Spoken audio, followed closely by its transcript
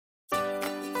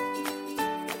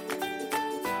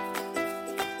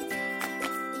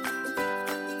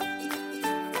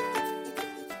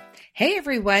Hey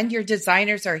everyone, your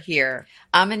designers are here.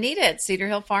 I'm Anita at Cedar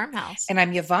Hill Farmhouse. And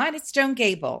I'm Yvonne at Stone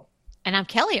Gable. And I'm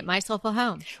Kelly at My Soulful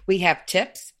Home. We have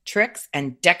tips, tricks,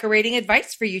 and decorating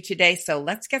advice for you today, so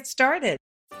let's get started.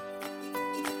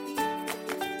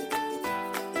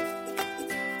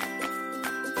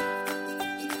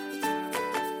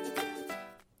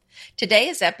 Today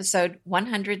is episode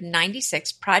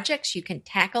 196, Projects You Can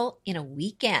Tackle in a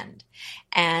Weekend.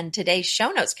 And today's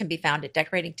show notes can be found at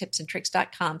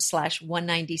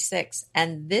decoratingtipsandtricks.com/196.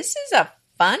 And this is a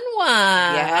fun one.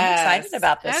 Yes. I'm excited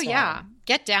about this one. Yeah.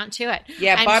 Get down to it.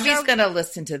 Yeah, Bobby's going to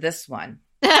listen to this one.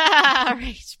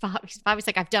 Right. Bobby's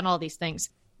like, I've done all these things.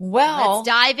 Well, let's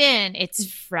dive in.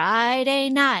 It's Friday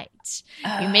night.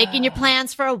 You're making your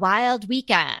plans for a wild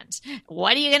weekend.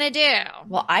 What are you going to do?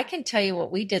 Well, I can tell you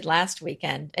what we did last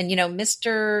weekend. And, you know,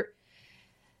 Mr.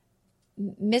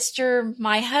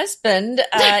 My husband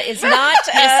is not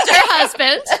Mr.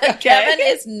 Husband. Okay. Kevin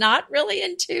is not really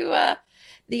into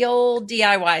the old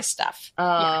DIY stuff.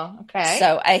 Oh, okay.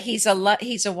 So he's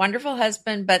a wonderful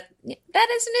husband, but that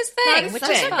isn't his thing, which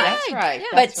is fine. That's right. Yeah.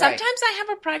 But sometimes I have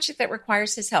a project that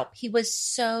requires his help. He was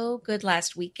so good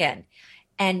last weekend,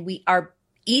 and our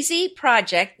easy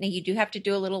project. Now you do have to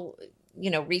do a little,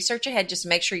 research ahead just to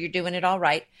make sure you're doing it all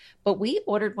right. But we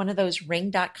ordered one of those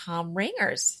Ring.com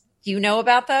ringers. Do you know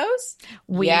about those?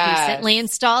 We recently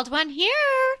installed one here.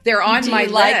 They're on my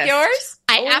list. Like yours?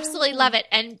 I absolutely love it.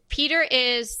 And Peter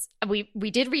is, we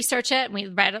did research it and we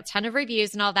read a ton of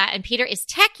reviews and all that. And Peter is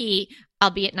techie,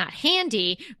 albeit not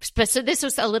handy. But so this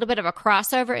was a little bit of a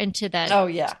crossover into the,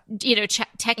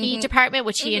 techie department,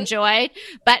 which he enjoyed.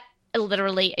 But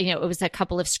literally, it was a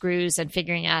couple of screws and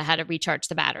figuring out how to recharge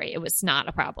the battery. It was not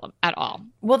a problem at all.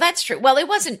 Well, that's true. Well, it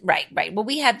wasn't right. Well,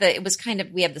 we have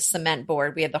the cement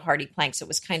board. We have the hardy planks. It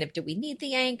was kind of, do we need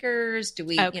the anchors? Do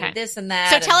we, this and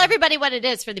that? So tell everybody what it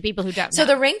is for the people who don't know. So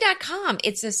the Ring.com,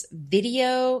 it's this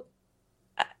video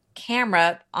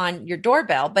camera on your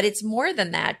doorbell, but it's more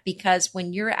than that because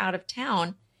when you're out of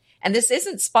town, and this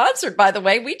isn't sponsored, by the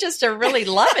way, we just are really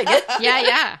loving it.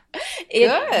 Yeah.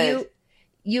 Good.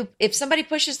 If somebody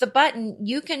pushes the button,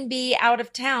 you can be out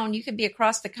of town, you can be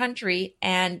across the country,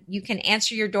 and you can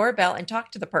answer your doorbell and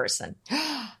talk to the person.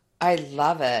 I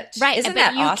love it. Right. Isn't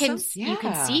that awesome? You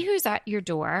can see who's at your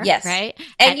door. Yes. Right.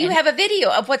 And you have a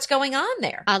video of what's going on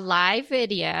there. A live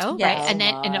video. Yes. Right. And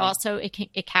then, and also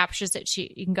it captures it.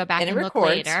 You can go back and look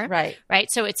records, later. Right. Right.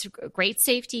 So it's a great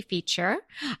safety feature.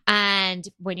 And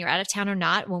when you're out of town or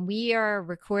not, when we are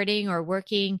recording or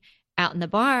working out in the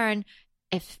barn,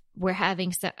 if we're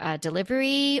having a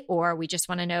delivery or we just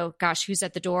want to know, gosh, who's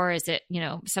at the door? Is it,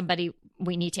 somebody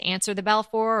we need to answer the bell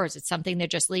for, or is it something they're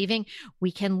just leaving?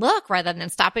 We can look rather than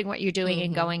stopping what you're doing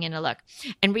and going in to look.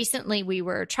 And recently we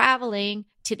were traveling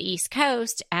to the East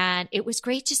Coast and it was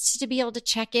great just to be able to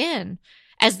check in.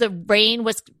 As the rain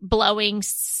was blowing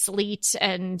sleet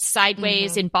and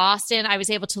sideways in Boston, I was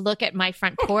able to look at my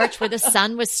front porch where the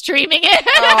sun was streaming in and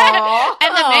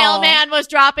the mailman was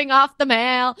dropping off the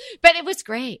mail. But it was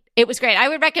great. It was great. I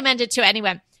would recommend it to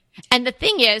anyone. And the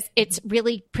thing is, it's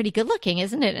really pretty good looking,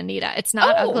 isn't it, Anita? It's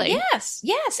not ugly.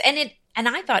 Yes. And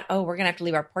I thought, we're going to have to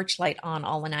leave our porch light on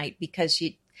all the night because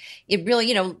it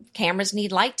really, cameras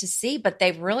need light to see, but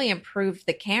they've really improved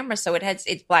the camera. So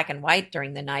it's black and white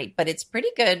during the night, but it's pretty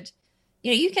good.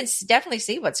 You can definitely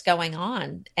see what's going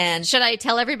on. And should I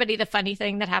tell everybody the funny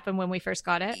thing that happened when we first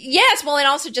got it? Yes. Well, and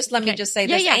also just let me just say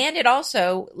this. Yeah. And it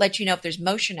also lets you know if there's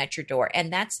motion at your door.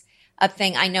 And that's a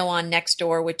thing I know on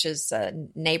Nextdoor, which is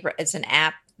it's an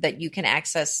app that you can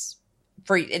access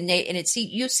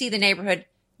you see the neighborhood,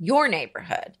 your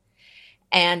neighborhood.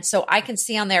 And so I can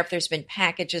see on there if there's been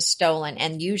packages stolen.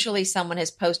 And usually someone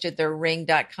has posted their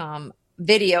Ring.com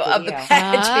video of the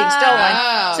package being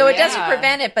stolen. So it doesn't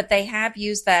prevent it, but they have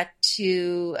used that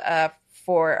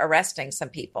for arresting some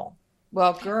people.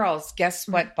 Well, girls, guess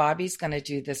what Bobby's going to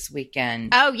do this weekend?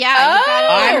 Oh, yeah. You got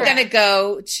it. I'm going to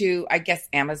go to, I guess,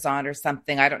 Amazon or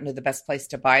something. I don't know the best place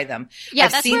to buy them. Yeah,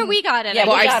 that's where we got it. Yeah,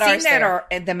 well, we got I've seen ours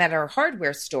them at our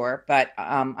hardware store, but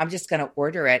I'm just going to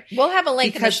order it. We'll have a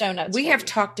link in the show notes. We have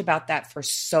talked about that for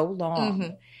so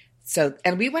long. So,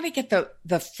 and we want to get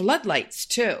the floodlights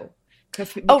too.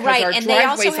 Because right. Our and they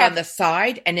also driveway's have on the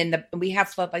side, and we have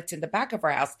floodlights in the back of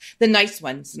our house. The nice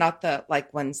ones, not the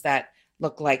ones that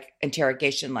look like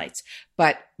interrogation lights.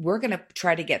 But we're going to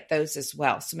try to get those as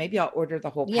well. So maybe I'll order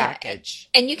the whole package.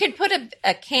 And you can put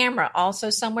a camera also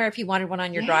somewhere if you wanted one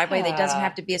on your driveway that doesn't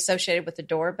have to be associated with the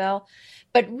doorbell.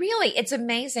 But really, it's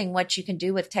amazing what you can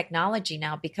do with technology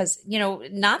now because,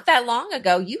 not that long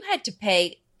ago, you had to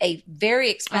pay a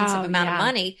very expensive amount of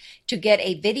money to get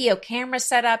a video camera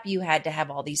set up. You had to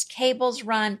have all these cables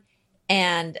run.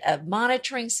 and a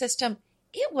monitoring system.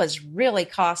 It was really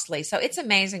costly. So it's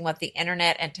amazing what the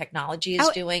internet and technology is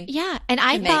doing. Yeah. And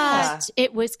I thought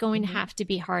it was going to have to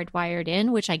be hardwired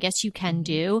in, which I guess you can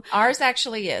do. Ours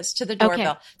actually is to the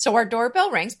doorbell. Okay. So our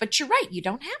doorbell rings, but you're right. You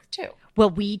don't have to. Well,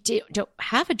 we don't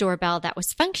have a doorbell that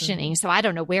was functioning. So I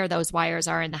don't know where those wires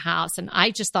are in the house. And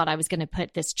I just thought I was going to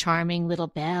put this charming little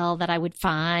bell that I would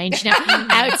find,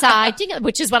 outside, ding,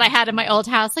 which is what I had in my old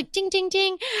house, like ding, ding,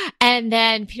 ding. And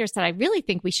then Peter said, I really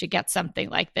think we should get something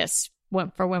like this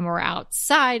for when we're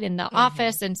outside in the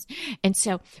office. And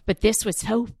so, but this was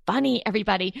so funny,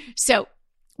 everybody. So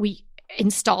we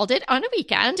installed it on a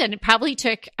weekend and it probably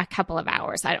took a couple of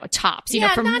hours, I don't know, tops,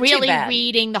 from really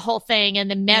reading the whole thing and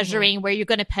then measuring where you're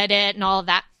going to put it and all of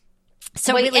that.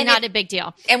 So really not a big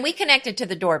deal. And we connected to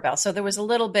the doorbell. So there was a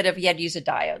little bit of, you had to use a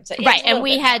diode. So right. And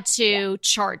we had to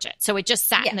charge it. So it just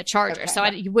sat in the charger. Okay. So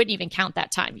you wouldn't even count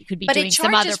that time. You could be doing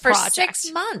some other project. But it charges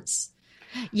for 6 months.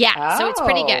 Yeah, so it's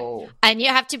pretty good, and you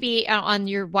have to be on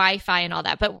your Wi-Fi and all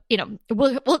that. But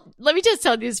we'll let me just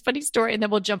tell you this funny story, and then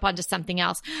we'll jump onto something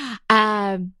else.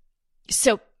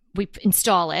 So we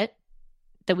install it.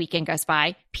 The weekend goes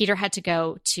by. Peter had to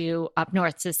go to up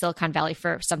north to Silicon Valley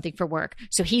for something for work,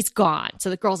 so he's gone. So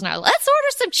the girls and I, let's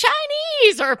order some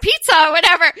Chinese or pizza or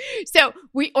whatever. So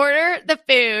we order the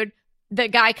food. The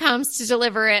guy comes to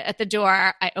deliver it at the door.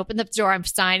 I open the door. I'm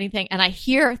signing thing. And I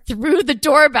hear through the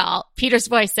doorbell, Peter's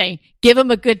voice saying, give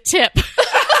him a good tip. So,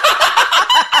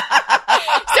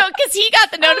 cause he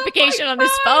got the notification on his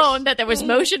phone that there was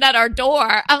motion at our door.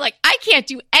 I'm like, I can't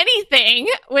do anything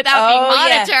without being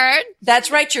monitored. Yeah.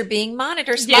 That's right. You're being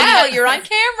monitored. Yeah. You're on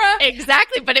camera.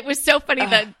 Exactly. But it was so funny.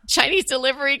 The Chinese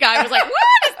delivery guy was like,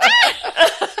 what is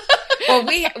that? Well,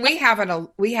 we have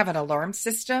an alarm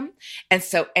system, and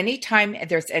so anytime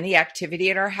there's any activity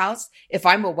at our house, if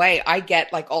I'm away, I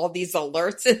get like all these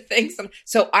alerts and things.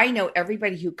 So I know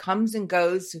everybody who comes and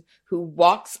goes, who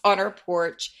walks on our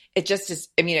porch. It just is.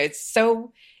 I mean,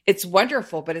 it's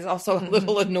wonderful, but it's also a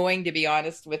little annoying, to be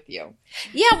honest with you.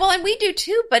 Yeah, well, and we do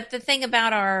too. But the thing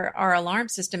about our alarm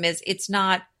system is it's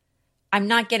not. I'm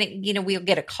not getting, we'll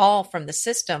get a call from the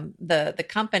system, the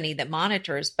company that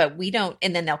monitors, but we don't,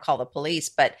 and then they'll call the police,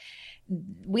 but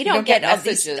we don't get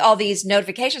all these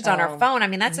notifications on our phone. I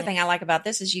mean, that's the thing I like about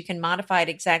this is you can modify it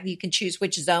exactly. You can choose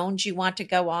which zones you want to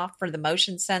go off for the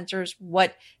motion sensors,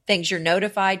 what things you're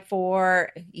notified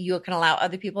for. You can allow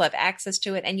other people to have access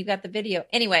to it, and you got the video.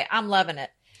 Anyway, I'm loving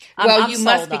it. Well, you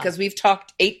must because we've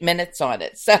talked 8 minutes on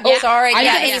it. So sorry.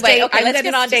 Anyway, let's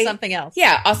get on to something else.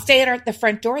 Yeah, I'll stay at the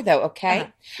front door though.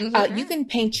 Okay, you can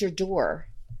paint your door.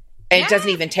 It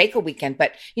doesn't even take a weekend,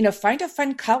 but find a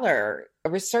fun color.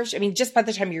 Research. I mean, just by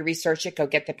the time you research it, go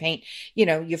get the paint.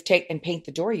 Paint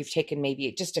the door. You've taken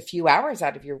maybe just a few hours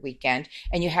out of your weekend,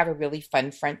 and you have a really fun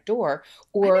front door.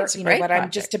 Or what project. I'm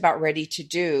just about ready to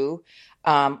do.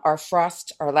 Our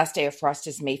last day of frost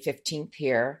is May 15th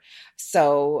here.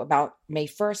 So about May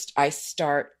 1st, I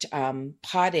start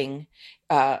potting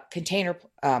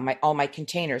all my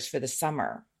containers for the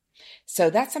summer. So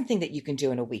that's something that you can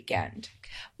do in a weekend.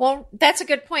 Well, that's a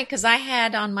good point because I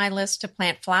had on my list to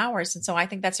plant flowers. And so I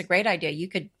think that's a great idea. You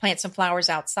could plant some flowers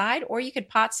outside or you could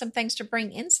pot some things to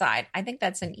bring inside. I think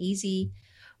that's an easy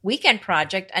weekend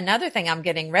project. Another thing I'm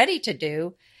getting ready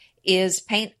to is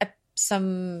paint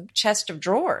some chest of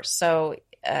drawers. So,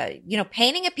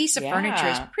 painting a piece of furniture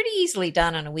is pretty easily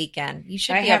done on a weekend. You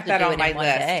should be able to do it in one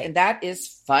day. And that is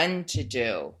fun to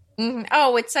do. Mm-hmm.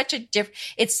 Oh, it's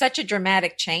such a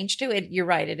dramatic change to it. You're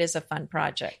right. It is a fun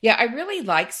project. Yeah. I really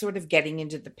like sort of getting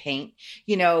into the paint,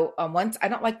 once I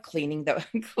don't like cleaning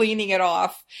it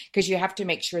off because you have to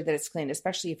make sure that it's clean,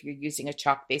 especially if you're using a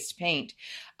chalk-based paint.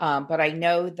 But I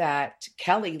know that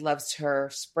Kelly loves her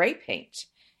spray paint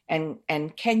and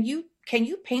can you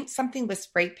paint something with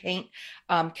spray paint?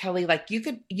 Kelly, like you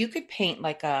could paint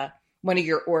like one of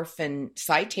your orphan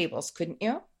side tables, couldn't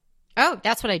you? Oh,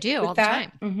 that's what I do all the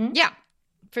time. Mm-hmm. Yeah,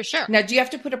 for sure. Now, do you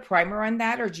have to put a primer on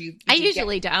that or do you? I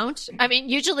usually don't. I mean,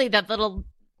 usually the little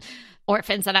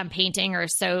orphans that I'm painting are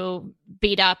so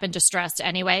beat up and distressed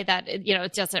anyway that,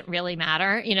 it doesn't really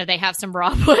matter. They have some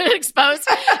raw wood exposed.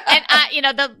 And,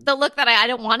 the look that I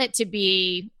don't want it to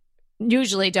be,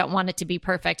 usually don't want it to be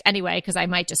perfect anyway, because I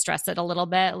might distress it a little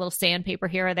bit, a little sandpaper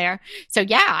here or there. So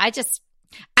yeah,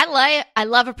 I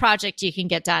love a project you can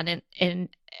get done in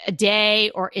a day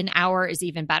or an hour is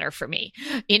even better for me.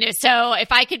 So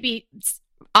if I could be,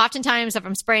 oftentimes if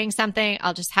I'm spraying something,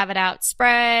 I'll just have it out,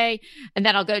 spray, and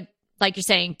then I'll go, like you're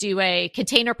saying, do a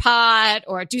container pot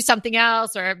or do something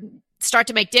else or start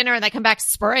to make dinner and then come back,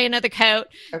 spray another coat.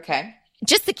 Okay.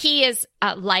 Just the key is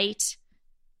light.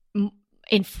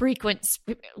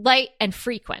 light and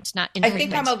frequent, not I infrequent.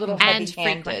 think I'm a little and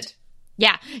heavy-handed. frequent.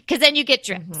 Yeah, because then you get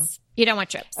drips. You don't want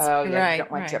drips. Oh, yeah, Right, you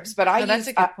don't want right. drips. But I No, that's use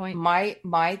a good point.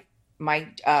 my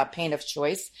paint of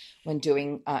choice when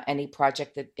doing any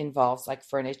project that involves like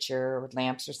furniture or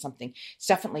lamps or something. It's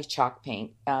definitely chalk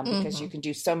paint because you can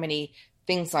do so many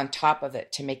things on top of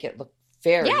it to make it look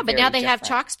very, Yeah, but very now they have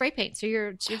different. chalk spray paint, so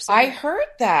you're so I good. heard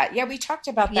that. Yeah, we talked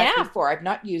about that Yeah. before. I've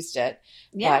not used it,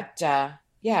 Yeah. but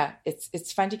yeah,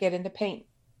 it's fun to get into paint.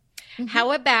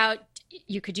 How about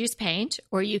you could use paint,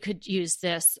 or you could use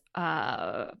this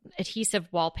adhesive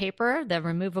wallpaper, the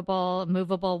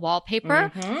movable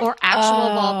wallpaper, Mhm. or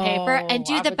actual wallpaper, and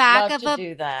do I the would back love of to a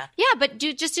do that. yeah, but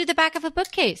just do the back of a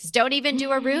bookcase. Don't even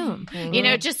do a room. You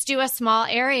know, just do a small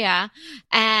area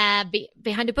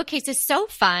behind a bookcase. Is so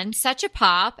fun, such a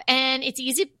pop, and it's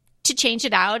easy to change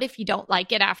it out if you don't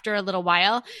like it after a little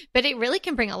while. But it really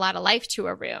can bring a lot of life to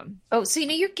a room. Oh, so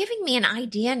you're giving me an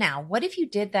idea now. What if you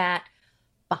did that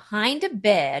behind a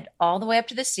bed all the way up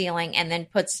to the ceiling and then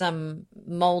put some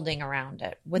molding around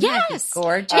it? Wouldn't that Yes. be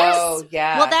gorgeous? Oh,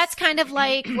 yeah. Well, that's kind of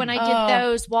like when I did Oh.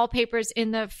 those wallpapers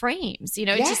in the frames. You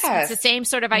know, it's just Yes. it's the same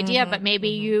sort of idea, but maybe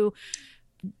you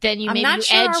I'm maybe not you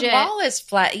sure edge our it. wall is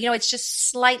flat. You know, it's just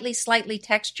slightly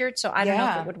textured, so I don't know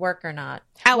if Yeah. it would work or not.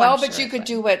 Oh, well, I'm but sure you it could would.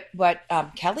 do what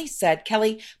Kelly said.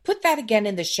 Kelly, put that again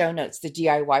in the show notes, the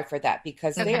DIY for that,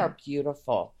 because they Okay. are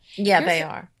beautiful. Yeah, Here's they a-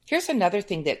 are. Here's another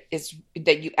thing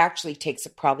that you actually takes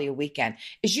probably a weekend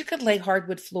is you could lay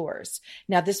hardwood floors.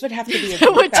 Now this would have to be a It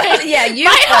would group effort. take Yeah, you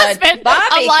my could. husband Bobby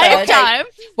a could. lifetime.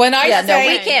 When I Yeah, no, say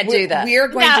we can't do that. we're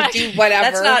going No. to do whatever.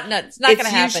 It's not going to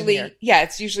happen usually, here. Yeah,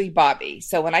 it's usually Bobby.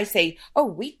 So when I say, "Oh,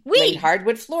 we laid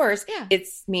hardwood floors," Yeah. it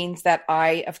means that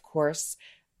I, of course,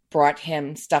 brought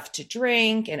him stuff to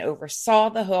drink and oversaw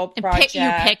the whole And project.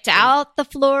 you picked out the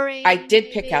flooring. I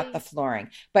did pick out maybe? the flooring,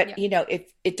 but Yeah. you know, if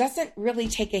it doesn't really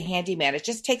take a handyman, it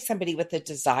just takes somebody with a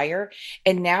desire.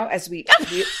 And now, as we I'm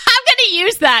going to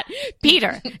use that,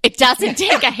 Peter. It doesn't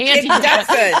take a handyman.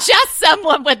 doesn't. Just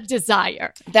someone with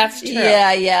desire. that's true.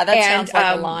 Yeah, that And, sounds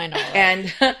like a line. All right.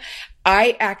 And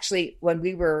I actually, when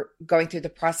we were going through the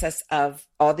process of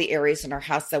all the areas in our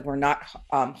house that were not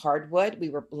hardwood, we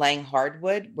were laying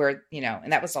hardwood where, you know,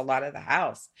 and that was a lot of the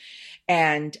house.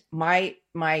 And my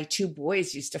two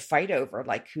boys used to fight over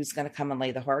like who's going to come and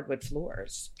lay the hardwood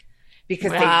floors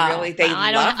because Wow. they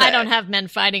Well, love it. I don't have men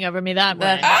fighting over me that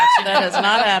way. that has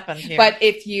not happened here. But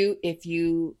if you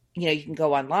you know, you can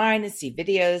go online and see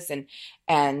videos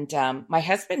and my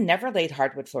husband never laid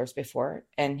hardwood floors before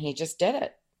and he just did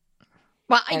it.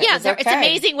 Well, And yeah, it was it's okay.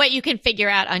 amazing what you can figure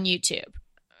out on YouTube.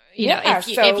 You know, Yeah,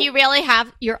 if you really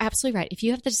have, you're absolutely right. If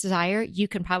you have the desire, you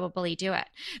can probably do it.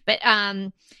 But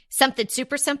something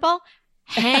super simple,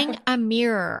 hang a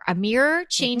mirror. A mirror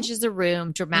changes a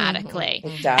room dramatically.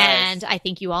 It does. And I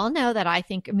think you all know that I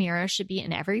think a mirror should be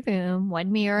in every room,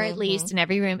 one mirror at least in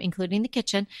every room, including the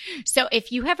kitchen. So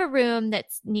if you have a room that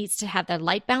needs to have the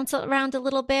light bounce around a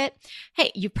little bit,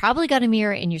 hey, you probably got a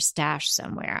mirror in your stash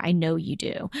somewhere. I know you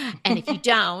do. And if you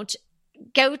don't,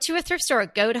 go to a thrift store,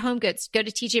 go to Home Goods, go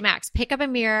to TJ Maxx, pick up a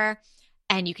mirror.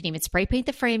 And you can even spray paint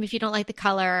the frame if you don't like the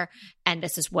color. And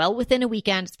this is well within a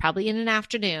weekend. It's probably in an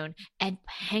afternoon. And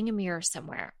hang a mirror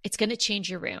somewhere. It's going to change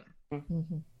your room.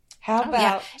 How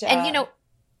about and you know,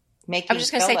 making I was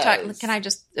just going to say, pillows? can I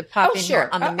just pop in here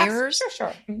on the Oh, mirrors?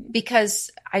 Sure. Mhm.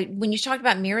 Because when you talked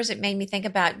about mirrors, it made me think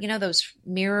about, you know, those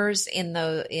mirrors in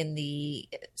the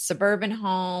suburban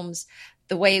homes,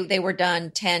 the way they were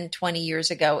done 10, 20 years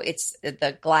ago. It's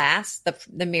the glass,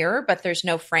 the mirror, but there's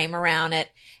no frame around it.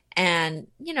 And,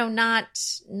 you know,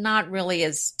 not really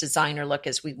as designer look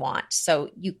as we want. So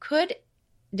you could,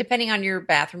 depending on your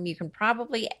bathroom, you can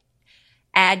probably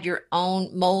add your own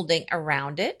molding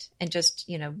around it and just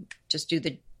do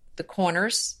the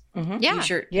corners. Mhm. Yeah. Use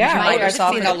your Yeah, miters I've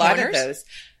off seen the a lot of corners. those.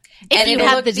 If And you it'll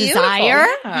have look the beautiful. desire,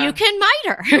 Yeah. you can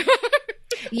miter.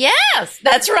 Yes,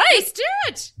 that's right. Let's do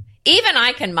it. Even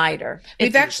I can miter.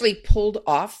 We've actually pulled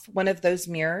off one of those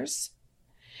mirrors.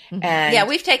 And Yeah,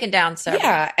 we've taken down several.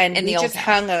 yeah, and in we the old just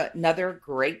house. hung another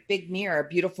great big mirror, a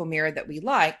beautiful mirror that we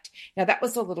liked. Now that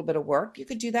was a little bit of work. You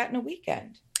could do that in a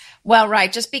weekend. Well,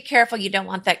 right. Just be careful. You don't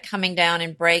want that coming down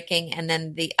and breaking. And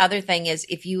then the other thing is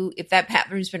if that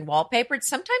bathroom's been wallpapered,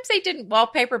 sometimes they didn't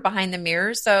wallpaper behind the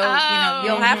mirrors. So,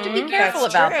 you'll have to be Mhm, careful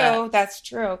that's about true. that. That's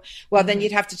true. Well, then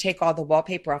you'd have to take all the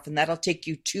wallpaper off, and that'll take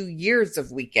you 2 years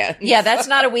of weekends. Yeah, that's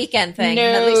not a weekend thing.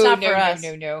 At least not for us.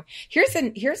 No.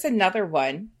 Here's another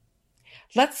one.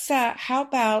 Let's. How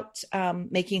about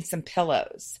making some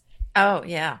pillows? Oh,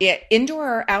 yeah.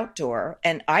 Indoor or outdoor,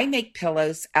 and I make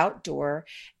pillows outdoor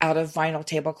out of vinyl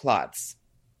tablecloths.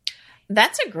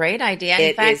 That's a great idea.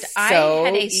 In fact, I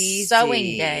had a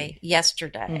sewing day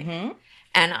yesterday,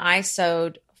 and I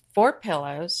sewed 4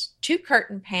 pillows, 2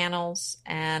 curtain panels,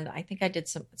 and I think I did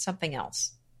something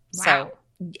else. Wow. So,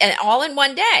 and all in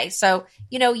one day. So,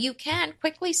 you can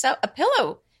quickly sew a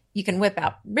pillow. You can whip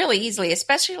out really easily,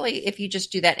 especially if you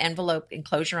just do that envelope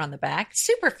enclosure on the back.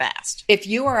 Super fast. If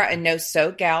you are a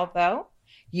no-sew gal, though,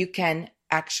 you can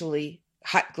actually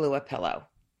hot glue a pillow.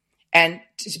 And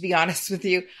to be honest with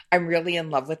you, I'm really in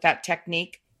love with that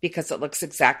technique because it looks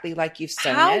exactly like you've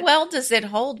sewn it. How well does it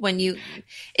hold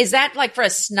is that like for a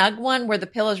snug one where the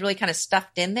pillow is really kind of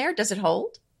stuffed in there? Does it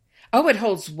hold? Oh, it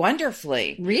holds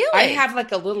wonderfully. Really? I have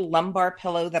like a little lumbar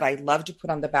pillow that I love to put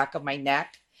on the back of my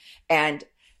neck. And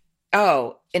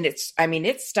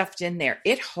it's stuffed in there.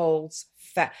 It holds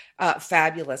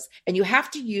fabulous. And you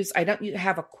have to use, I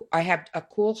have a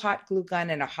cool hot glue gun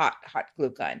and a hot glue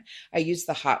gun. I use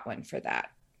the hot one for that.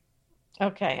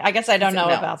 Okay. I guess I don't know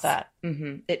about that.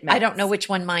 Mm-hmm. It melts. I don't know which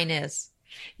one mine is.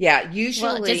 Yeah.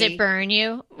 Usually. Well, does it burn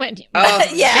you?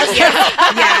 Yes. Yes.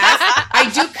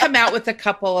 I do come out with a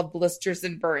couple of blisters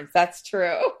and burns. That's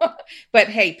true. But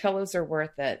hey, pillows are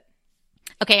worth it.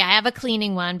 Okay, I have a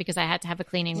cleaning one because I had to have a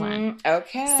cleaning one.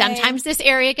 Okay. Sometimes this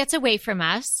area gets away from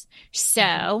us.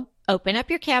 So open up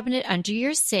your cabinet under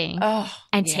your sink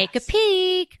and take a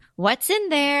peek. What's in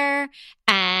there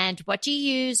and what do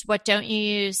you use? What don't you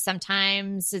use?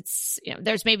 Sometimes it's,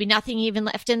 there's maybe nothing even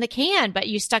left in the can, but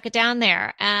you stuck it down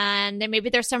there. And then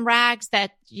maybe there's some rags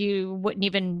that you wouldn't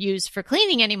even use for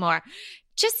cleaning anymore.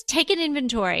 Just take an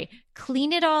inventory,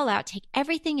 clean it all out, take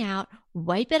everything out,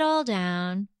 wipe it all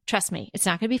down. Trust me, it's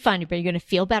not going to be fun, but you're going to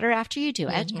feel better after you do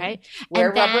it, right? Wear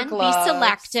and then rubber gloves. Be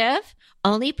selective.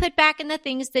 Only put back in the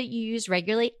things that you use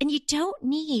regularly. And you don't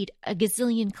need a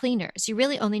gazillion cleaners. You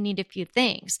really only need a few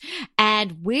things.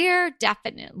 And we're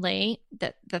definitely,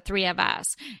 the three of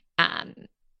us,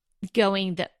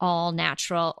 going the all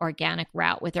natural organic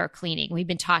route with our cleaning. We've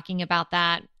been talking about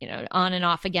that, on and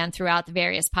off again throughout the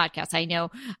various podcasts. I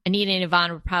know Anita and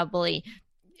Yvonne were probably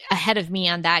ahead of me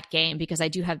on that game because I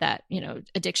do have that,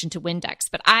 addiction to Windex,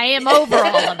 but I am over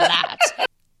all of that.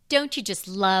 Don't you just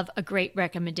love a great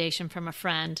recommendation from a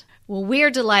friend? Well, we're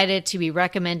delighted to be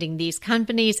recommending these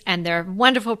companies and their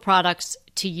wonderful products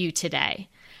to you today.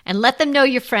 And let them know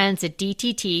your friends at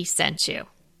DTT sent you.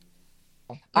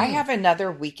 I have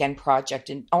another weekend project,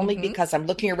 and only because I'm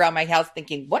looking around my house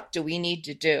thinking, what do we need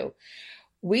to do?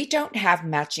 We don't have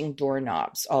matching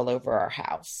doorknobs all over our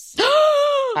house.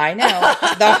 I know.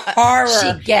 The horror.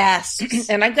 She gasped.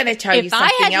 And I'm going to tell you something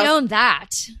else. If I had known that,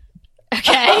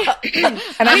 okay,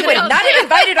 and we would not have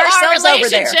invited ourselves over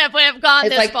there. Our relationship would have gone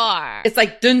this far. It's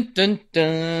like dun dun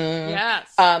dun.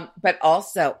 Yes. But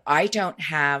also, I don't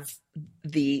have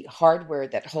the hardware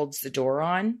that holds the door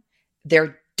on.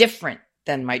 They're different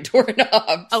than my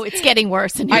doorknobs. Oh, it's getting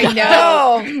worse. I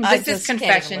know. I This is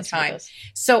confession time.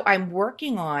 So I'm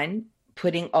working on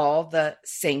putting all the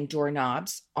same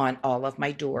doorknobs on all of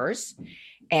my doors,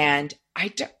 and I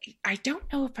don't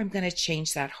know if I'm going to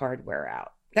change that hardware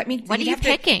out. That means what are you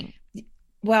picking?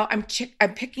 Well, I'm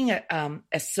picking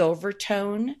a silver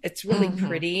tone. It's really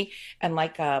pretty, and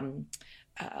like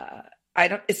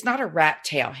it's not a rat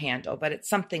tail handle, but it's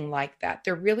something like that.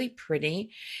 They're really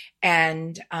pretty,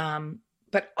 and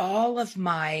but all of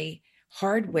my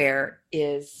hardware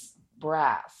is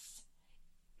brass.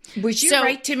 Would you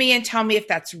write to me and tell me if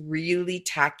that's really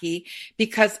tacky?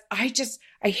 Because I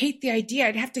hate the idea.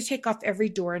 I'd have to take off every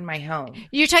door in my home.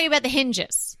 You're talking about the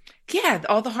hinges. Yeah,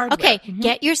 all the hardware. Okay,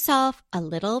 get yourself a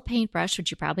little paintbrush,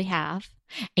 which you probably have,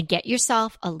 and get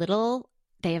yourself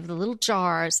they have the little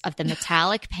jars of the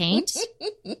metallic paint,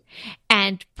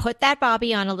 and put that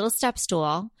Bobby on a little step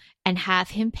stool and have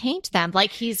him paint them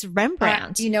like he's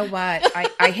Rembrandt. You know what?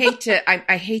 I hate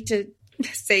to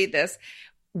say this.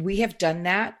 We have done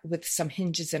that with some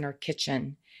hinges in our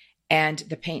kitchen, and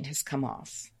the paint has come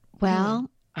off. Well,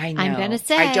 I know. I'm going to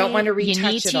say I don't want to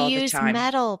retouch it all the time. You need to use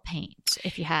metal paint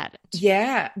if you had it.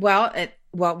 Yeah. Well,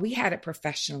 we had it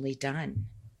professionally done.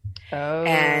 Oh.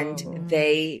 And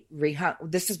they rehung.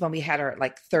 This is when we had our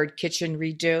third kitchen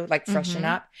redo, freshen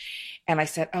up. And I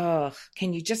said, oh,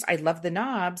 can you I love the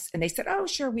knobs. And they said, oh,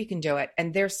 sure, we can do it.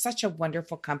 And they're such a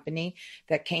wonderful company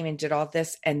that came and did all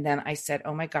this. And then I said,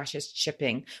 oh my gosh, it's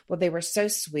chipping. Well, they were so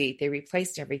sweet. They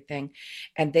replaced everything.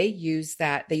 And they used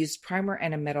primer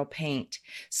and a metal paint.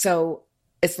 So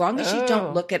as long as you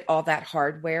don't look at all that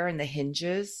hardware and the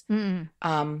hinges,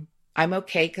 I'm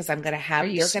okay because I'm going to have. Are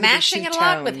you smashing it a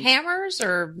lot with hammers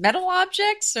or metal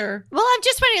objects or? Well, I'm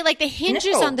just wondering, the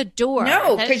hinges on the door.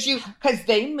 No, because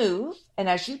they move, and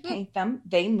as you paint them,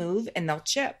 they move and they'll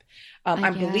chip.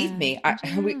 And believe me,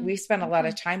 we spent a lot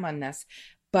of time on this.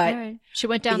 But right. She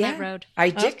went down that road. I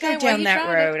did go down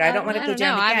that road. I don't want to go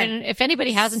down again. I mean, if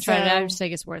anybody hasn't tried it, I would just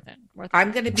think it's worth it.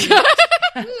 I'm going to be,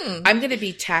 I'm going to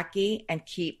be tacky and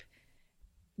keep.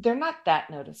 They're not that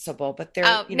noticeable, but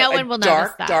they're no one will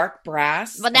notice that. Dark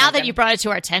brass. Well, now that you brought it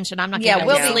to our attention, I'm not going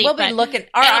to sleep. We'll be looking.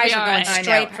 Our eyes are going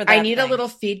straight for that. I need a little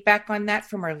feedback on that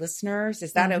from our listeners.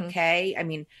 Is that okay? I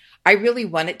mean, I really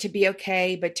want it to be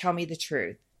okay, but tell me the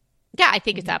truth. Yeah, I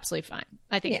think it's absolutely fine.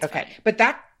 I think it's okay, fine. but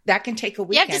that can take a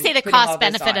weekend. You have to say the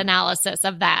cost-benefit analysis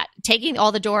of that. Taking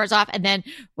all the doors off, and then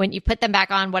when you put them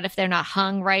back on, what if they're not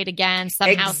hung right again?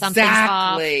 Somehow something's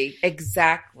off.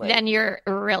 Exactly. Then you're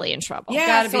really in trouble.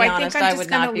 Yeah, so I think I'm just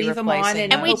going to leave them on.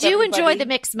 And we do enjoy the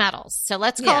mixed metals. So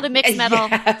let's call it a mixed metal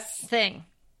thing.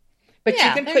 But you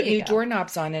can put new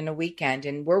doorknobs on in a weekend,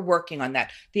 and we're working on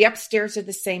that. The upstairs are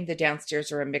the same. The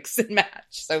downstairs are a mix and match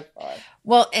so far.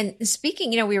 Well, and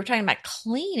speaking, we were talking about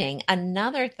cleaning.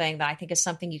 Another thing that I think is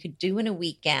something you could do in a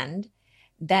weekend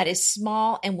that is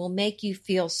small and will make you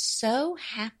feel so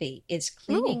happy is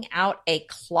cleaning out a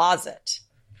closet.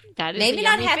 That is maybe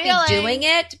not happy doing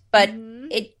it, but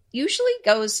it usually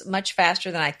goes much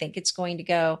faster than I think it's going to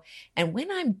go. And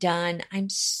when I'm done, I'm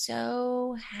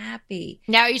so happy.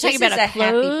 Now, are you talking about a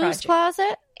clothes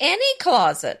closet? Any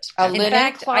closet. In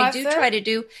fact, closet? I do try to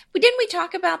do. Didn't we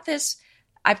talk about this?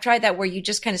 I've tried that where you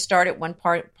just kind of start at one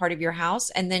part of your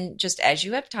house, and then just as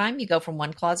you have time, you go from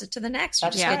one closet to the next.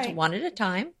 You just get to one at a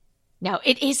time. No,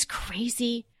 it is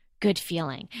crazy good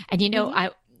feeling.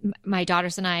 And my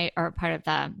daughters and I are part of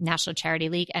the National Charity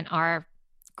League, and our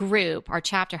group, our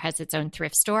chapter has its own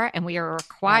thrift store, and we are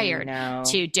required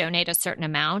to donate a certain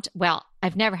amount. Well,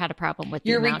 I've never had a problem with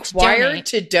the amount. You're required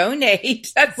to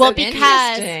donate. That's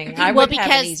interesting. I would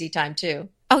have an easy time too.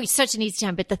 Oh, it's such an easy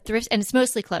time. But the thrift, and it's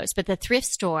mostly closed, but the thrift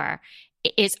store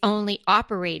is only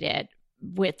operated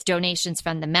with donations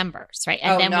from the members, right?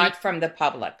 And then not from the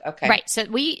public. Okay. Right. So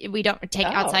we don't take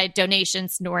outside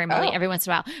donations normally every once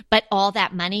in a while, but all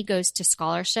that money goes to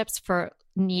scholarships for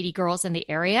needy girls in the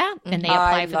area, and they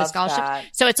apply for the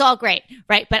scholarships. So it's all great,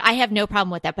 right? But I have no problem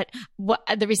with that. But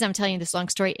the reason I'm telling you this long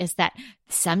story is that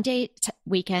some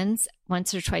weekends,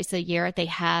 once or twice a year, they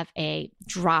have a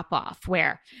drop off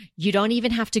where you don't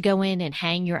even have to go in and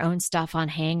hang your own stuff on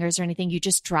hangers or anything. You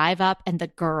just drive up, and the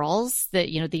girls, the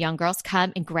young girls,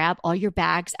 come and grab all your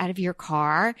bags out of your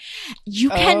car.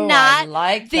 You cannot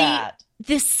that.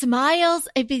 The smiles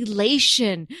of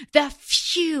elation, this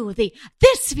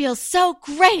feels so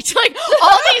great. Like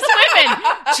all these women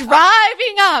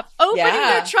driving up, opening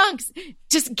their trunks,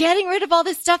 just getting rid of all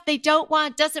this stuff they don't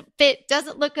want, doesn't fit,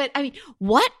 doesn't look good. I mean,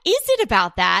 what is it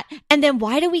about that? And then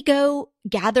why do we go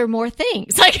gather more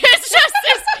things? Like it's just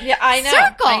this circle. I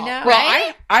know. Well,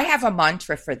 right? I have a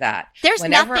mantra for that. There's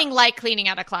nothing like cleaning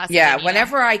out a closet. Yeah.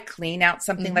 Whenever I clean out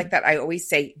something like that, I always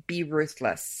say, be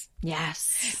ruthless.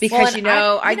 Yes. Because,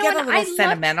 I get a little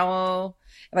sentimental.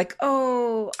 Like,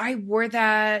 oh, I wore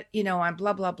that, on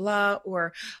blah, blah, blah.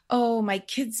 Or, oh, my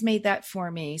kids made that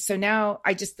for me. So now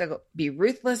I just be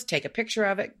ruthless, take a picture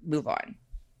of it, move on.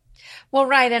 Well,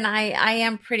 right. And I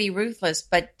am pretty ruthless,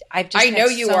 but I've just I know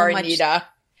you are, Anita.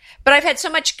 But I've had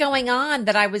so much going on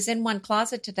that I was in one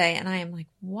closet today, and I am like,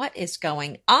 what is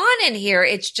going on in here?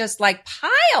 It's just like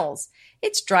piles.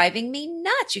 It's driving me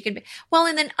nuts.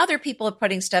 And then other people are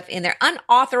putting stuff in there.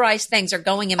 Unauthorized things are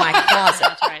going in my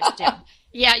closet.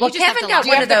 Yeah. Well, Kevin got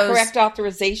one of those. Correct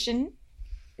authorization?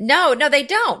 No, they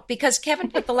don't, because Kevin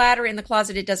put the ladder in the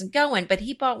closet it doesn't go in, but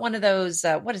he bought one of those,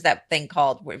 what is that thing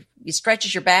called, where you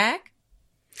stretches your back?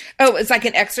 Oh, it's like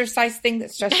an exercise thing that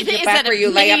stretches your back where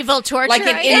you lay up torture like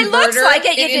an inverter. It looks like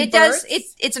it. It does.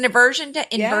 It's an inversion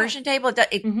table.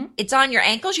 It's on your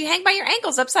ankles. You hang by your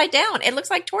ankles upside down. It looks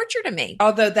like torture to me.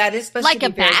 Although that is supposed like to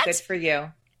be very bat? good for you.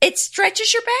 It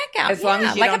stretches your back out. As long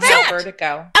as you don't have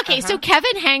vertigo. Okay, so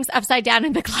Kevin hangs upside down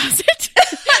in the closet.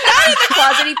 Not in the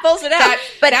closet. He pulls it out.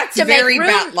 But that's very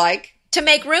bat-like. To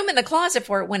make room in the closet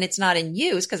for it when it's not in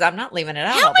use, because I'm not leaving it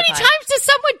out. How many times does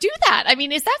someone do that? I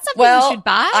mean, is that something you should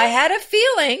buy? I had a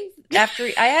feeling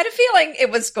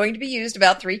it was going to be used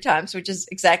about 3 times, which is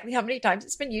exactly how many times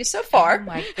it's been used so far. Oh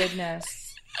my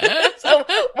goodness. So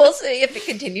we'll see if it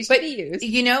continues to be used.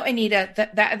 Anita,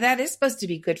 that is supposed to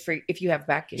be good for if you have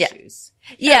back issues.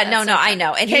 Yeah, no, I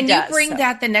know. And can you bring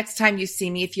that the next time you see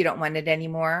me if you don't want it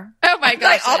anymore? Oh my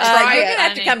gosh. I'll try. You're going to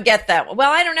have to come get that. Well,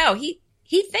 I don't know.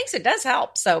 He thinks it does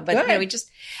help. So, but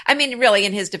really,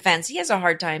 in his defense, he has a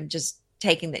hard time just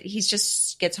taking that. He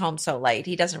just gets home so late.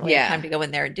 He doesn't really have time to go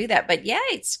in there and do that. But yeah,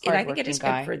 I think it is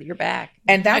good for your back.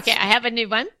 And that's okay. I have a new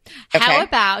one. Okay. How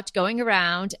about going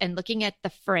around and looking at the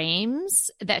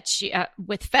frames that you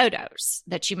with photos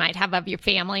that you might have of your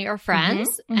family or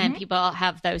friends, and people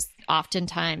have those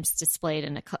oftentimes displayed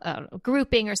in a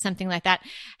grouping or something like that.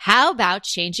 How about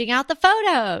changing out the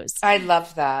photos? I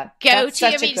love that. That's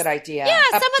such a good idea. Yeah,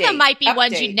 some of them might be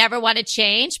ones you'd never want to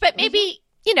change, but maybe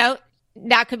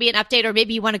that could be an update, or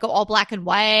maybe you want to go all black and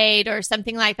white or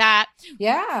something like that.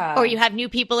 Yeah. Or you have new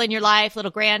people in your life,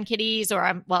 little grandkiddies, or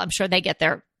I'm sure they get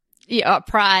their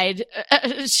pride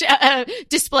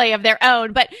display of their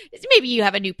own, but maybe you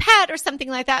have a new pet or something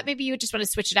like that. Maybe you just want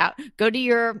to switch it out. Go to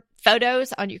your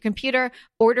photos on your computer,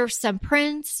 order some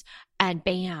prints, and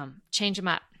bam, change them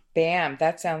up. Bam.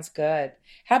 That sounds good.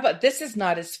 How about, this is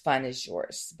not as fun as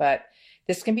yours, but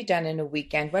this can be done in a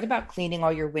weekend. What about cleaning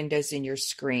all your windows and your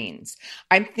screens?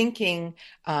 I'm thinking.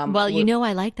 I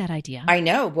like that idea. I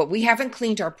know, but we haven't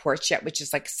cleaned our porch yet, which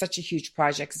is like such a huge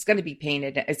project. It's going to be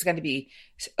painted. It's going to be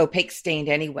opaque stained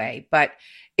anyway, but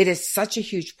it is such a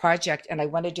huge project and I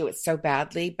want to do it so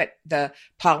badly, but the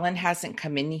pollen hasn't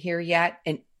come in here yet.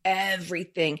 And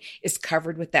everything is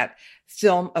covered with that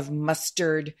film of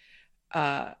mustard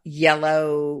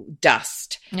yellow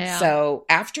dust. Yeah. So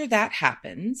after that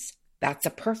happens, that's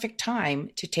a perfect time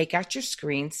to take out your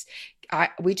screens.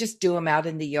 We just do them out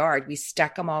in the yard. We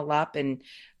stack them all up and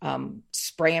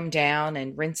spray them down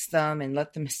and rinse them and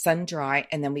let them sun dry.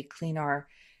 And then we clean our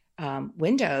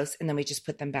windows and then we just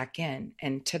put them back in.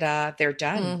 And ta-da, they're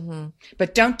done. Mm-hmm.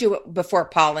 But don't do it before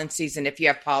pollen season if you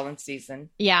have pollen season.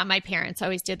 Yeah, my parents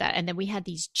always did that. And then we had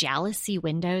these jealousy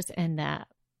windows in the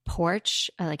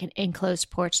porch, like an enclosed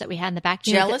porch that we had in the back.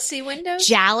 Jealousy windows?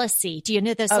 Jealousy. Do you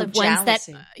know those ones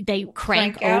jealousy. that they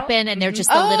crank open and they're just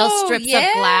the little strips of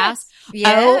glass?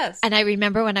 Yes. And I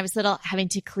remember when I was little having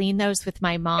to clean those with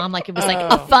my mom. Like it was like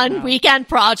a fun weekend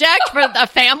project for the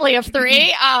family of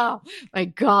 3. Oh my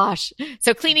gosh.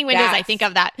 So cleaning windows, I think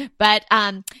of that. But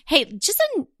hey, just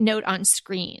a note on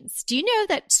screens. Do you know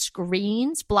that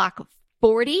screens block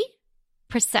 40%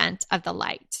 of the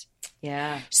light?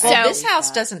 Yeah. So this house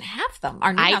doesn't have them.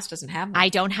 Our new house doesn't have them. I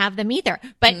don't have them either.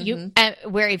 But you,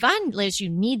 where Yvonne lives, you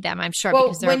need them, I'm sure,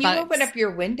 because when you open up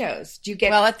your windows, do you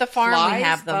get at the farm flies, we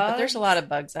have them, bugs? But there's a lot of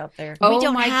bugs out there. We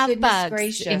don't my have goodness bugs.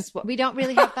 gracious. We don't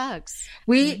really have bugs.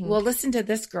 Well, listen to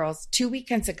this, girls. 2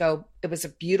 weekends ago, it was a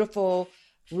beautiful,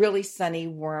 really sunny,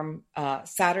 warm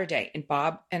Saturday, and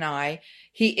Bob and I,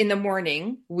 in the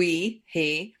morning, we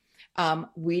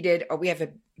weeded, or we have a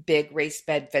big raised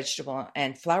bed vegetable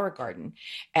and flower garden,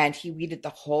 and he weeded the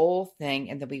whole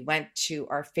thing. And then we went to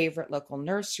our favorite local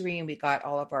nursery and we got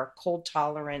all of our cold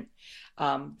tolerant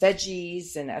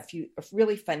veggies and a few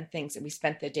really fun things. And we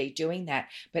spent the day doing that.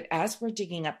 But as we're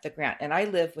digging up the ground, and I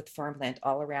live with farmland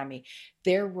all around me,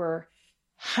 there were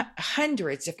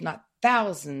hundreds, if not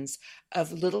thousands,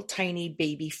 of little tiny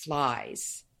baby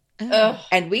flies.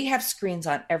 And we have screens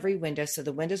on every window, so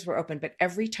the windows were open, but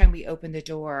every time we opened the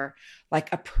door,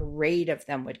 like a parade of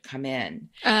them would come in.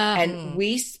 And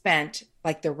we spent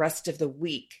like the rest of the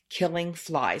week killing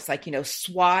flies, like,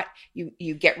 swat,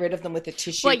 you get rid of them with a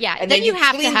tissue. Well, yeah, and then you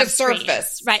have clean to have the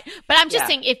surface. Screens, right? But I'm just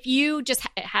saying, if you just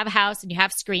have a house and you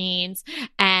have screens,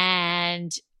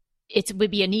 and it would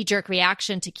be a knee-jerk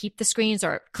reaction to keep the screens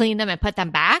or clean them and put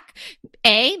them back,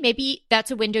 maybe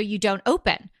that's a window you don't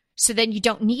open. So then you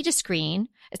don't need a screen.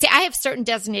 See, I have certain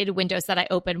designated windows that I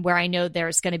open where I know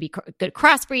there's going to be good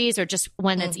cross breeze or just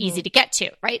one that's easy to get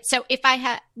to, right? So if I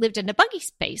had lived in a buggy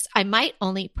space, I might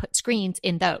only put screens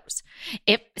in those.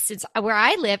 Since where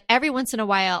I live, every once in a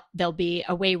while, there'll be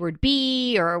a wayward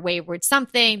bee or a wayward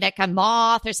something, like a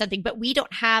moth or something, but we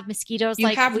don't have mosquitoes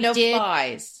like we did. You have no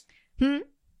flies.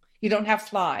 You don't have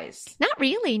flies. Not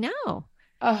really, no.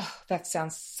 Oh, that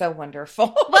sounds so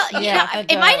wonderful. Well,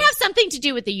 it might have something to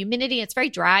do with the humidity. It's very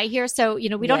dry here. So,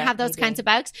 we don't have those kinds of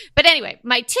bugs. But anyway,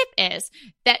 my tip is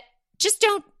that just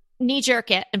don't knee jerk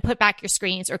it and put back your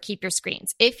screens or keep your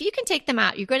screens. If you can take them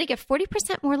out, you're going to get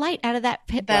 40% more light out of that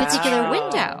particular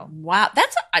window. Wow.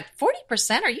 That's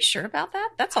 40%. Are you sure about that?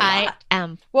 That's a lot. I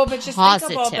am Well, but just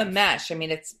think of all the mesh. I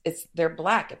mean, they're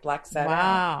black. It blacks that out.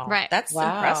 Wow. Right. That's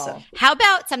impressive. How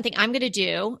about something I'm going to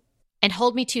do? And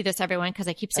hold me to this, everyone, because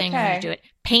I keep saying I'm going to do it.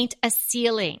 Paint a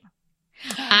ceiling.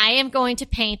 I am going to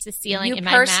paint a ceiling in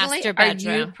my master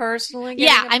bedroom. Are you personally?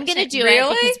 Yeah, I'm going to do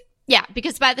it.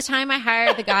 Because by the time I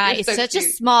hire the guy, it's such a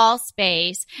small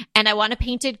space, and I want to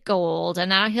paint it gold, and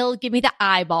now he'll give me the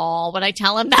eyeball when I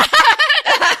tell him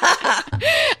that.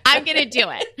 I'm going to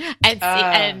do it.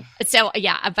 And so,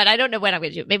 but I don't know when I'm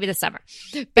going to do it. Maybe this summer.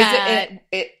 But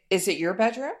Is it your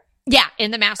bedroom? Yeah,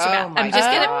 in the master bath. my I'm just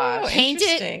going gosh. to paint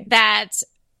Interesting. it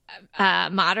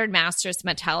that Modern Masters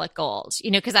metallic gold,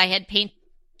 because I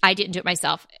didn't do it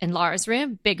myself in Laura's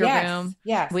room, bigger room.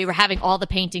 Yes. We were having all the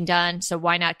painting done. So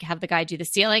why not have the guy do the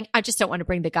ceiling? I just don't want to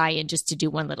bring the guy in just to do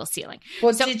one little ceiling.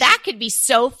 Well, So that could be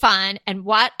so fun. And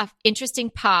what an interesting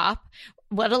pop.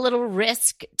 What a little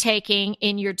risk taking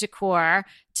in your decor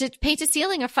to paint a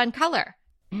ceiling a fun color.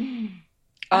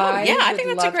 I think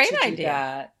that's a great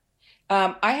idea.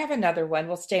 I have another one.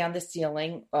 We'll stay on the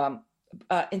ceiling.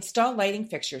 Install lighting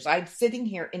fixtures. I'm sitting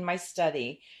here in my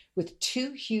study with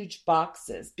 2 huge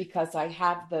boxes because I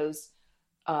have those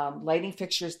lighting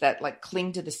fixtures that like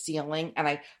cling to the ceiling. And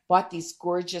I bought these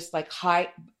gorgeous, like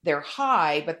they're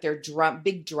high, but they're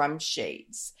big drum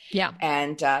shades. Yeah.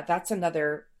 And that's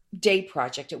another day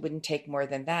project. It wouldn't take more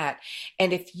than that.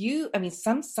 And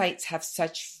some sites have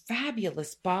such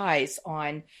fabulous buys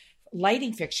on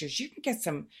lighting fixtures. You can get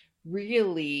some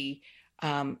really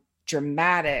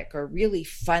dramatic or really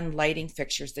fun lighting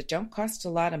fixtures that don't cost a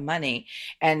lot of money.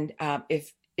 And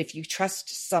if you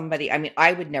trust somebody,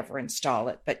 I would never install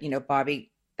it, but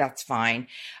Bobby, that's fine.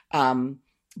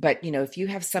 But if you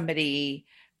have somebody,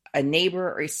 a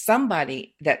neighbor or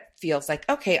somebody that feels like,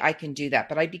 okay, I can do that,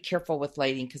 but I'd be careful with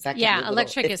lighting because that can be a little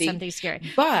electric iffy. is something scary.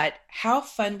 But how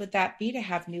fun would that be to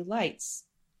have new lights?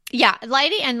 Yeah,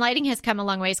 lighting has come a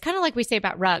long way. It's kind of like we say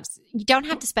about rugs. You don't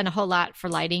have to spend a whole lot for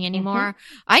lighting anymore.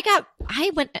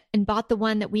 I went and bought the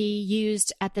one that we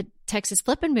used at the Texas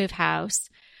Flip and Move house,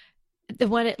 the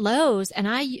one at Lowe's, and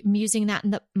I'm using that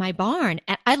in my barn,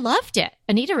 and I loved it.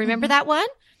 Anita, remember that one?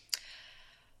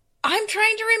 I'm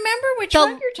trying to remember which one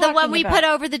you're talking about. The one we put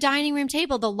over the dining room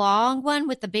table, the long one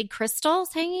with the big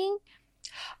crystals hanging.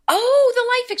 Oh, the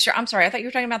light fixture. I'm sorry. I thought you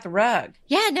were talking about the rug.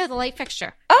 Yeah, no, the light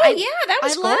fixture. Oh, that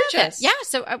was I loved gorgeous. it. Yeah,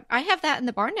 so I have that in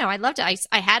the barn now. I loved it.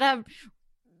 I had a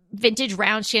vintage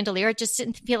round chandelier. It just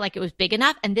didn't feel like it was big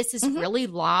enough. And this is really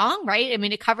long, right?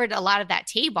 It covered a lot of that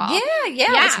table. Yeah, it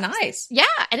was nice. Yeah,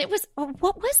 and it was,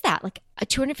 what was that? Like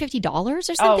 $250 or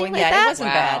something like yeah, that? it wasn't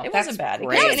bad. It wasn't bad.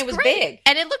 Great. And it was big.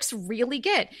 And it looks really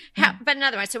good. But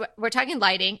another one. So we're talking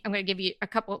lighting. I'm going to give you a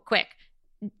couple quick.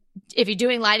 If you're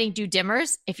doing lighting, do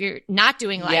dimmers. If you're not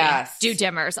doing lighting, do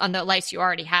dimmers on the lights you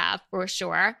already have, for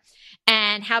sure.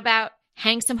 And how about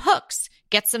hang some hooks?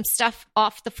 Get some stuff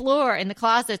off the floor in the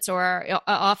closets or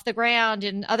off the ground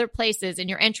in other places in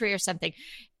your entry or something.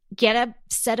 Get a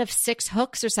set of 6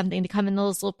 hooks or something to come in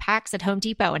those little packs at Home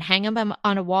Depot and hang them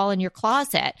on a wall in your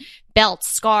closet. Belts,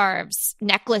 scarves,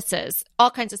 necklaces,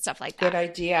 all kinds of stuff like that. Good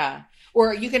idea.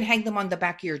 Or you can hang them on the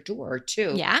back of your door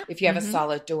too. Yeah. If you have a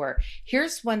solid door.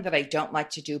 Here's one that I don't like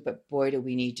to do, but boy, do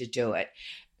we need to do it.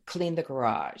 Clean the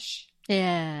garage.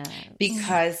 Yeah.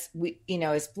 Because we,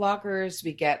 as bloggers,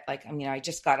 we get like, I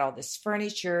just got all this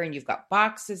furniture and you've got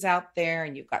boxes out there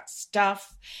and you've got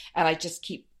stuff. And I just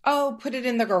keep, put it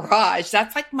in the garage.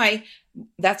 That's like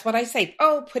that's what I say.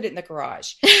 Put it in the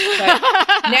garage. But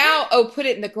now, put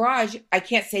it in the garage. I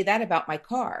can't say that about my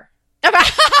car.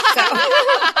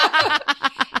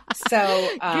 So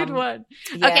good one.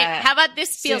 Yeah, okay, how about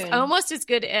this? Feels soon. almost as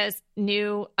good as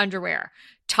new underwear.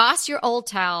 Toss your old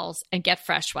towels and get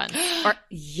fresh ones. Or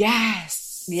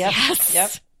yes, yep, yes,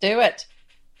 yep, do it.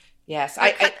 Yes,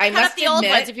 I must up the old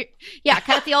admit, ones.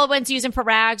 Cut up the old ones. Use them for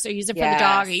rags, or use them for the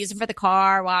dog, or use them for the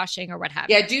car washing, or what have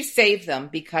you. Yeah, do save them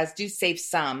because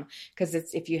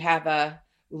it's if you have a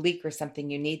leak or something,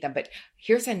 you need them. But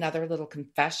here's another little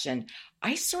confession.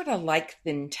 I sort of like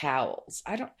thin towels.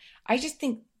 I just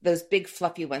think those big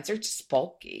fluffy ones are just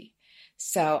bulky.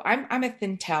 So I'm a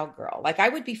thin towel girl. Like I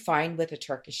would be fine with a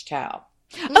Turkish towel.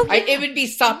 It would be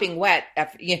sopping wet,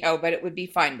 but it would be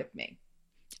fine with me.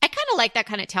 I kind of like that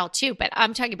kind of towel too, but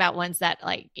I'm talking about ones that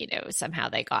somehow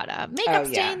they got a makeup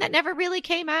stain that never really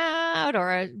came out,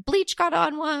 or a bleach got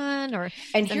on one, or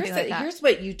and something here's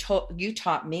what you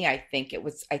taught me. I think it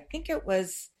was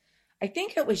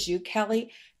you,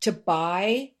 Kelly, to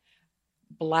buy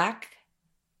black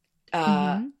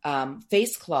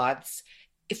face cloths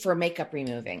for makeup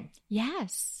removing.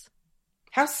 Yes.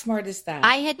 How smart is that?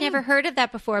 I had never heard of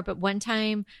that before, but one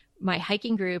time my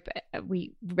hiking group,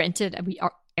 we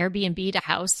Airbnb'd a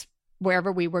house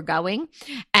wherever we were going.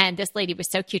 And this lady was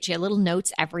so cute. She had little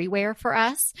notes everywhere for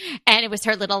us. And it was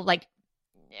her little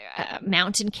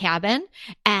mountain cabin.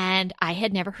 And I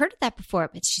had never heard of that before,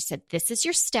 but she said, this is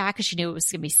your stack. Cause she knew it was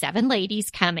going to be 7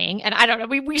 ladies coming. And I don't know,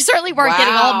 we certainly weren't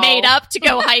getting all made up to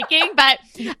go hiking, but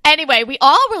anyway, we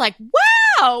all were like,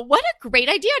 wow, what a great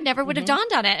idea. Never would have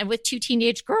dawned on it. And with 2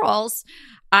 teenage girls,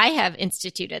 I have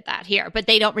instituted that here, but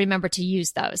they don't remember to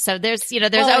use those. So there's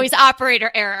always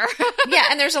operator error. Yeah.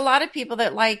 And there's a lot of people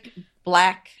that like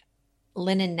black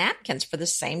linen napkins for the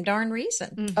same darn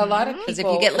reason. A lot of Because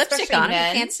people, if you get lipstick especially on them,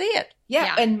 men, you can't see it. Yeah,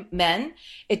 Yeah. and men,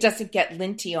 it doesn't get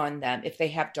linty on them if they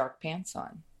have dark pants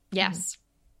on. Yes.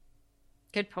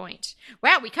 Good point.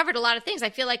 Wow, we covered a lot of things. I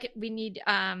feel like we need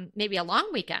maybe a long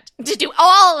weekend to do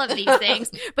all of these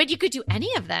things, but you could do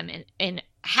any of them in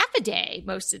half a day,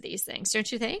 most of these things,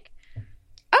 don't you think?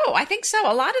 Oh, I think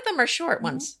so. A lot of them are short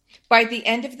ones. By the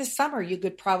end of the summer, you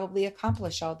could probably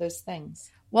accomplish all those things.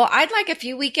 Well, I'd like a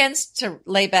few weekends to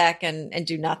lay back and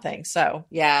do nothing. So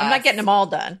Yeah, I'm not getting them all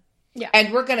done.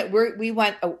 And we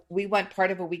want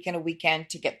part of a weekend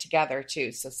to get together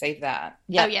too. So save that.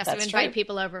 Yeah, Oh, yes. We that's invite true.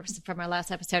 people over from our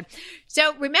last episode.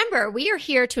 So remember, we are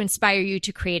here to inspire you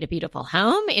to create a beautiful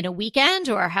home in a weekend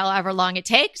or however long it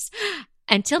takes.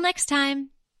 Until next time.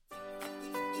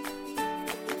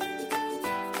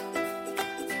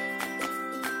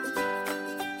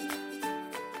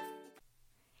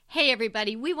 Hey,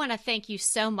 everybody. We want to thank you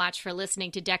so much for listening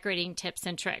to Decorating Tips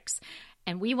and Tricks.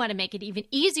 And we want to make it even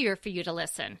easier for you to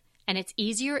listen. And it's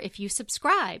easier if you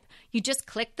subscribe. You just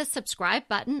click the subscribe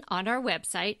button on our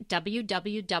website,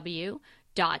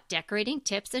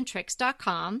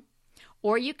 www.decoratingtipsandtricks.com,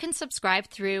 or you can subscribe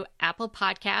through Apple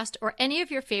Podcast or any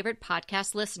of your favorite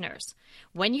podcast listeners.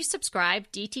 When you subscribe,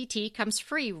 DTT comes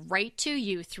free right to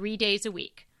you 3 days a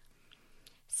week.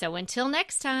 So until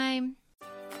next time.